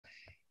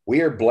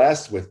We are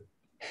blessed with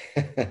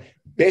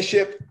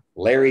Bishop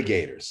Larry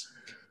Gaiters.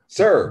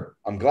 Sir,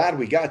 I'm glad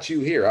we got you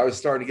here. I was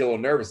starting to get a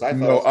little nervous. I thought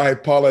No, it was I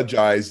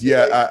apologize.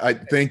 Yeah, I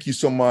thank you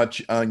so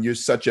much. You're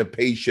such a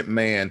patient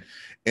man.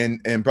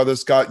 And Brother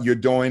Scott, you're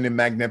doing a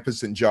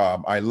magnificent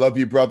job. I love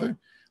you, brother.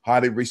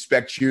 Highly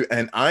respect you.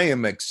 And I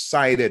am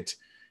excited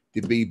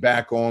to be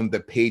back on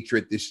the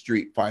Patriot the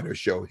Street Fighter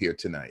show here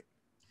tonight.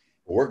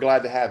 we're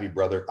glad to have you,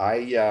 brother.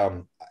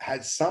 I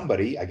had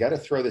somebody, I got to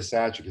throw this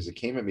at you because it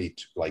came at me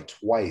like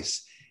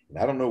twice. And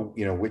I don't know,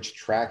 which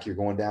track you're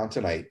going down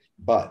tonight,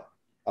 but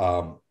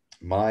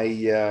my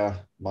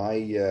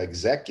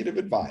executive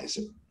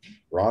advisor,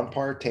 Ron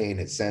Partain,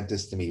 had sent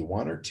this to me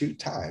one or two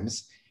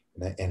times,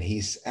 and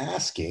he's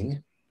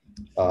asking,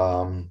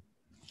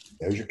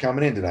 "There's you're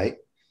coming in tonight,"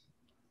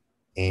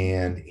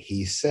 and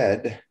he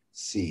said,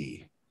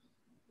 "See,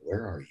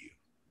 where are you?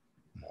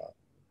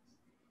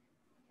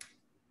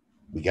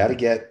 We got to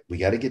get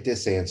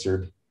this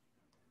answered.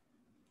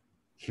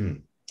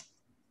 You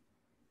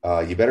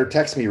better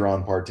text me,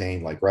 Ron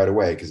Partain, like right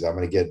away, because I'm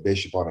going to get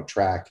Bishop on a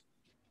track.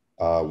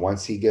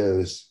 Once he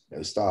goes,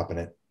 no stopping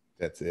it.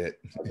 That's it.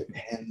 The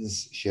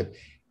Pens ship.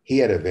 He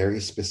had a very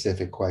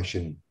specific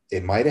question.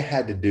 It might have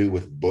had to do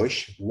with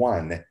Bush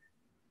 1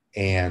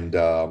 and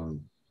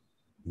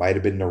might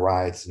have been the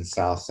riots in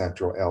South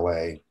Central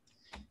LA.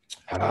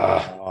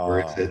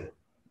 Where is it?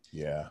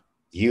 Yeah.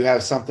 You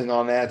have something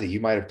on that you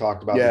might have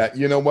talked about? Yeah,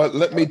 you know what?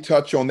 Let me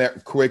touch on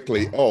that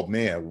quickly. Oh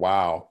man,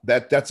 wow.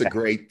 That's a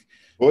great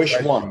Bush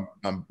 1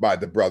 by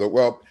the brother.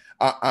 Well,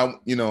 I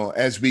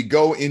as we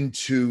go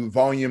into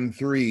volume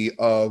 3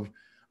 of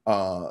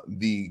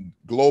the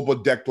Global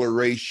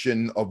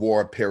Declaration of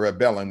War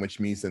Parabellum,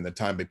 which means in the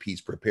time of peace,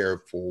 prepare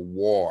for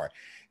war,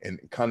 and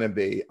kind of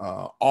a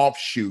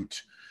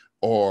offshoot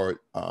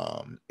or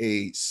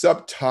a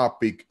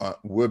subtopic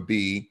would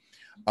be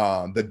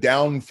the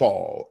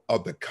downfall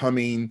of the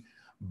coming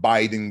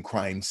Biden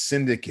crime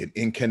syndicate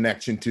in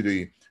connection to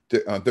the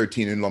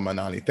 13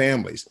 Illuminati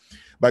families.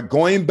 But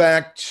going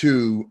back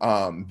to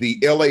the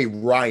LA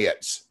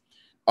riots,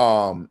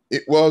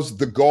 it was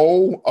the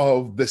goal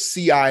of the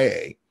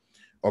CIA,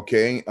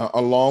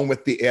 along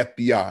with the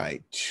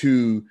FBI,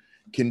 to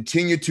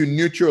continue to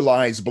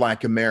neutralize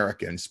Black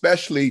Americans,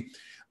 especially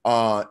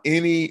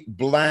any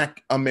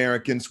Black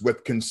Americans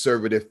with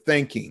conservative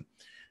thinking.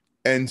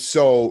 And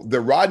so the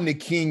Rodney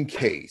King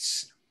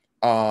case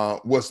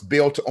was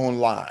built on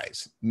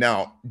lies.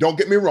 Now, don't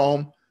get me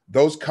wrong,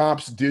 those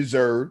cops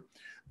deserve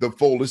the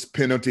fullest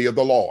penalty of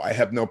the law. I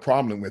have no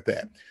problem with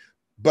that.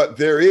 But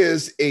there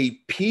is a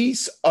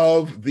piece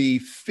of the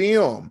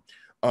film,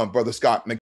 Brother Scott